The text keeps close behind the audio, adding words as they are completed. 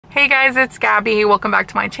Hey guys, it's Gabby. Welcome back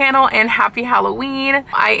to my channel and happy Halloween.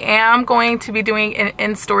 I am going to be doing an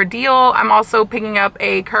in-store deal. I'm also picking up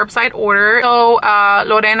a curbside order. So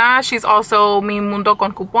Lorena, she's also Mi Mundo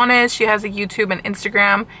con Cupones. She has a YouTube and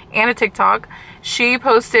Instagram and a TikTok. She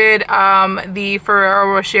posted the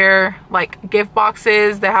Ferrero Rocher like gift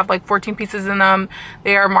boxes that have like 14 pieces in them.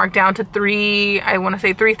 They are marked down to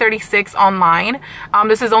 $336 online.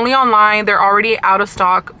 This is only online. They're already out of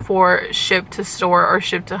stock for ship to store or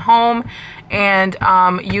ship to home, and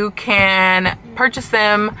you can purchase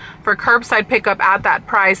them for curbside pickup at that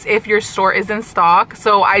price if your store is in stock.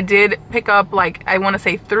 So I did pick up like I want to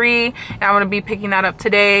say 3, and I'm going to be picking that up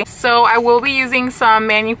today. So I will be using some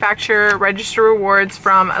manufacturer register rewards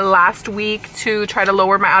from last week to try to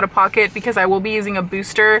lower my out-of-pocket, because I will be using a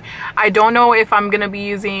booster. I don't know if I'm going to be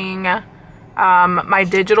using my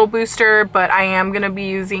digital booster, but I am going to be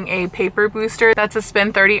using a paper booster. That's a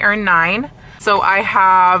spend 30 earn 9. So I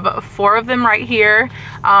have 4 of them right here.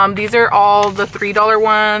 These are all the $3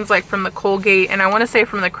 ones, like from the Colgate, and I want to say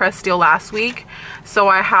from the Crest deal last week. So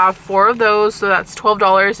I have 4 of those, so that's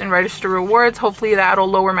 $12 in register rewards. Hopefully that'll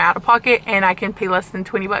lower my out-of-pocket and I can pay less than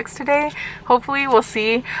 20 bucks today. Hopefully, we'll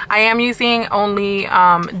see. I am using only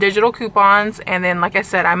digital coupons, and then like I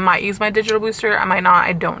said, I might use my digital booster, I might not,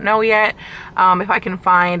 I don't know yet. If I can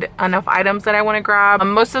find enough items that I want to grab.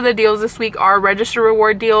 Most of the deals this week are register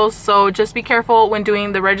reward deals, so just be careful when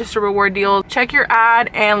doing the register reward deals. Check your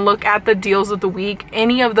ad and look at the deals of the week.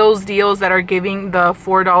 Any of those deals that are giving the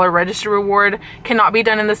 $4 register reward cannot be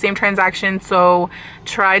done in the same transaction, so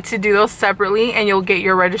try to do those separately and you'll get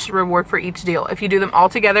your register reward for each deal. If you do them all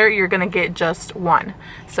together, you're gonna get just one.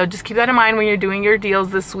 So just keep that in mind when you're doing your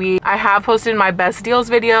deals this week. I have posted my best deals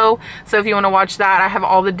video, so if you want to watch that, I have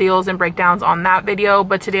all the deals and breakdowns on that video.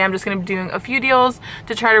 But today I'm just going to be doing a few deals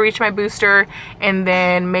to try to reach my booster, and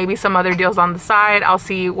then maybe some other deals on the side. I'll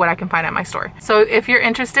see what I can find at my store. So if you're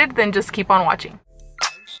interested, then just keep on watching.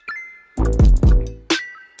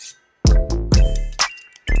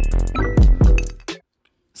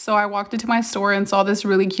 So I walked into my store and saw this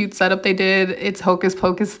really cute setup they did. It's Hocus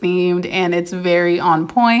Pocus themed and it's very on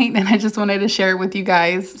point, and I just wanted to share it with you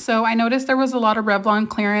guys. So I noticed there was a lot of Revlon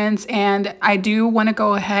clearance, and I do want to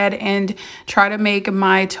go ahead and try to make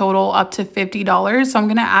my total up to $50. So I'm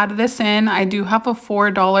going to add this in. I do have a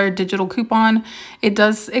 $4 digital coupon. It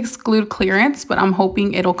does exclude clearance, but I'm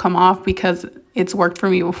hoping it'll come off because it's worked for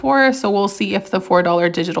me before. So we'll see if the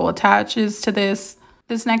 $4 digital attaches to this.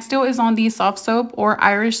 This next deal is on the soft soap or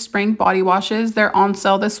Irish Spring body washes. They're on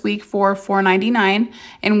sale this week for $4.99.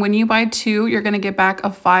 And when you buy 2, you're going to get back a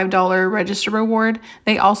 $5 register reward.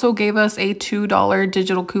 They also gave us a $2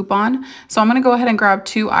 digital coupon. So I'm going to go ahead and grab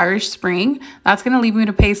 2 Irish Spring. That's going to leave me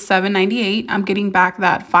to pay $7.98. I'm getting back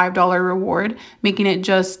that $5 reward, making it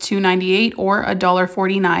just $2.98 or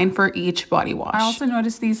 $1.49 for each body wash. I also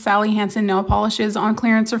noticed these Sally Hansen nail polishes on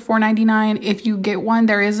clearance for $4.99. If you get one,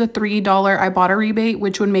 there is a $3 I bought a rebate,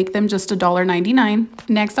 which would make them just $1.99.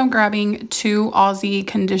 Next, I'm grabbing 2 Aussie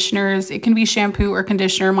conditioners. It can be shampoo or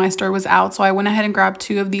conditioner. My store was out, so I went ahead and grabbed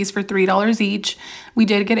 2 of these for $3 each. We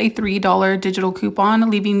did get a $3 digital coupon,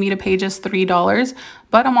 leaving me to pay just $3.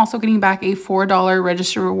 But I'm also getting back a $4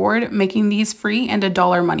 register reward, making these free and $1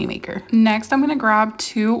 moneymaker. Next, I'm going to grab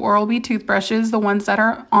 2 Oral-B toothbrushes, the ones that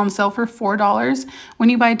are on sale for $4. When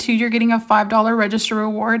you buy 2, you're getting a $5 register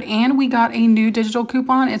reward, and we got a new digital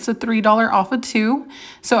coupon. It's a $3 off of 2.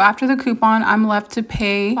 So after the coupon, I'm left to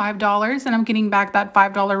pay $5, and I'm getting back that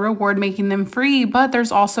 $5 reward, making them free. But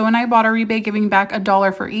there's also an Ibotta rebate, giving back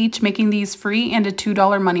 $1 for each, making these free and a $2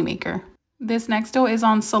 moneymaker. This next deal is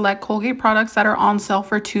on select Colgate products that are on sale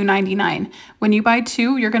for $2.99. When you buy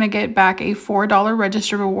 2, you're going to get back a $4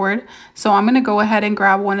 register reward. So I'm going to go ahead and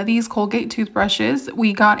grab one of these Colgate toothbrushes.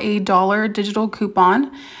 We got a $1 digital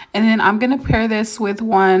coupon. And then I'm going to pair this with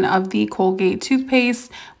one of the Colgate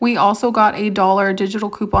toothpaste. We also got a $1 digital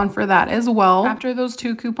coupon for that as well. After those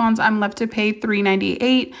 2 coupons, I'm left to pay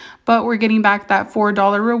 $3.98. But we're getting back that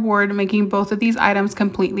 $4 reward, making both of these items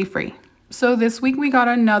completely free. So this week we got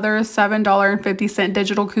another $7.50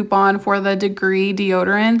 digital coupon for the Degree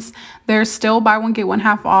deodorants. There's still buy one get one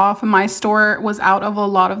half off. My store was out of a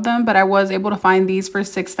lot of them, but I was able to find these for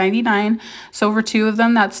 $6.99. So for 2 of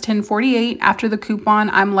them, that's $10.48. After the coupon,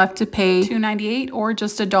 I'm left to pay $2.98 or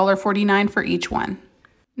just $1.49 for each one.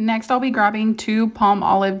 Next, I'll be grabbing 2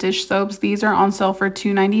 Palmolive dish soaps. These are on sale for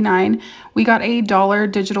 $2.99. We got a $1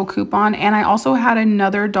 digital coupon, and I also had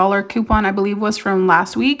another $1 coupon, I believe was from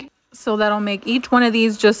last week. So that'll make each one of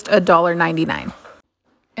these just $1.99.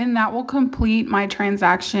 And that will complete my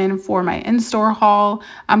transaction for my in-store haul.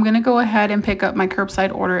 I'm going to go ahead and pick up my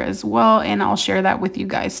curbside order as well, and I'll share that with you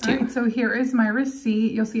guys too. Right, so here is my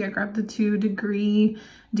receipt. You'll see I grabbed the 2 Degree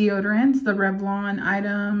deodorants, the Revlon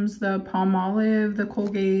items, the Palmolive, the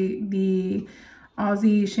Colgate, the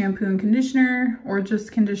Aussie shampoo and conditioner, or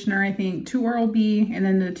just conditioner, I think, 2 Oral-B, and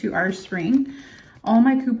then the 2 Irish Spring. All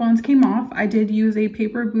my coupons came off. I did use a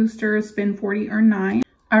paper booster, spend 40, earn 9.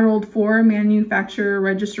 I rolled 4 manufacturer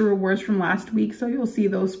register rewards from last week, so you'll see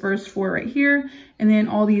those first 4 right here. And then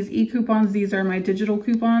all these e-coupons, these are my digital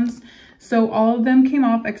coupons. So all of them came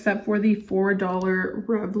off except for the $4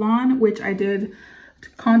 Revlon, which I did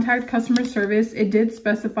contact customer service. It did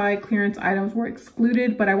specify clearance items were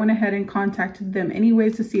excluded, but I went ahead and contacted them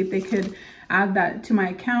anyways to see if they could add that to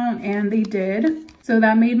my account, and they did. So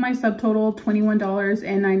that made my subtotal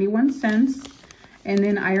 $21.91. And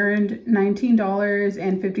then I earned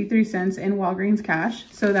 $19.53 in Walgreens cash.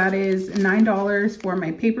 So that is $9 for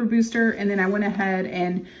my paper booster. And then I went ahead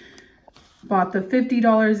and bought the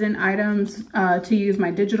 $50 in items to use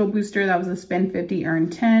my digital booster. That was a spend 50,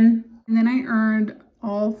 earn 10. And then I earned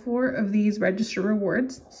all 4 of these register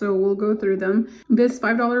rewards. So we'll go through them. This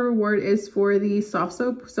 $5 reward is for the soft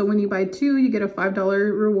soap. So when you buy 2, you get a $5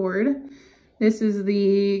 reward. This is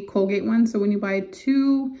the Colgate one. So when you buy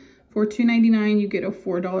 2, for $2.99, you get a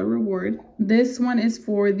 $4 reward. This one is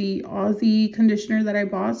for the Aussie conditioner that I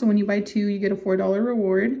bought. So when you buy 2, you get a $4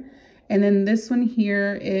 reward. And then this one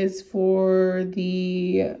here is for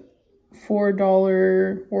the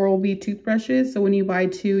 $4 Oral-B toothbrushes. So when you buy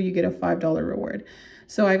 2, you get a $5 reward.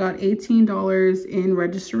 So I got $18 in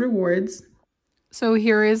register rewards. So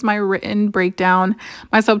here is my written breakdown.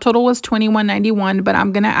 My subtotal was $21.91, but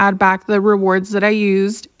I'm going to add back the rewards that I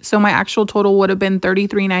used. So my actual total would have been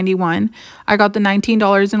 $33.91. I got the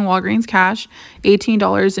 $19 in Walgreens cash,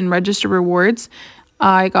 $18 in register rewards.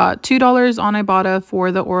 I got $2 on Ibotta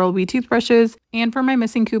for the Oral-B toothbrushes. And for my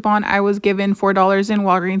missing coupon, I was given $4 in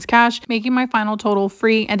Walgreens cash, making my final total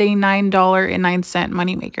free and a $9.09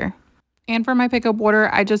 moneymaker. And for my pickup order,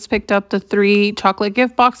 I just picked up the 3 chocolate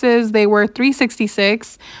gift boxes. They were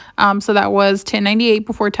 $3.66. So that was $10.98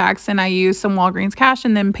 before tax. And I used some Walgreens cash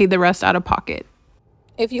and then paid the rest out of pocket.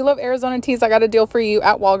 If you love Arizona teas, I got a deal for you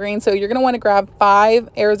at Walgreens. So you're going to want to grab 5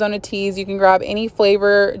 Arizona teas. You can grab any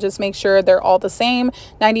flavor. Just make sure they're all the same,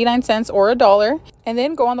 99 cents or $1. And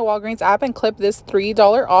then go on the Walgreens app and clip this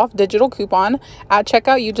 $3 off digital coupon. At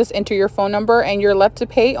checkout, you just enter your phone number and you're left to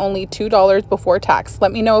pay only $2 before tax.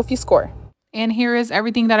 Let me know if you score. And here is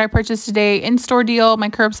everything that I purchased today: in-store deal, my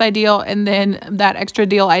curbside deal, and then that extra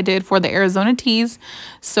deal I did for the Arizona teas.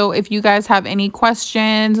 So if you guys have any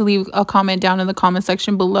questions, leave a comment down in the comment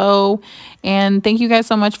section below. And thank you guys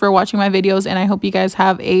so much for watching my videos, and I hope you guys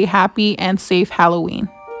have a happy and safe Halloween.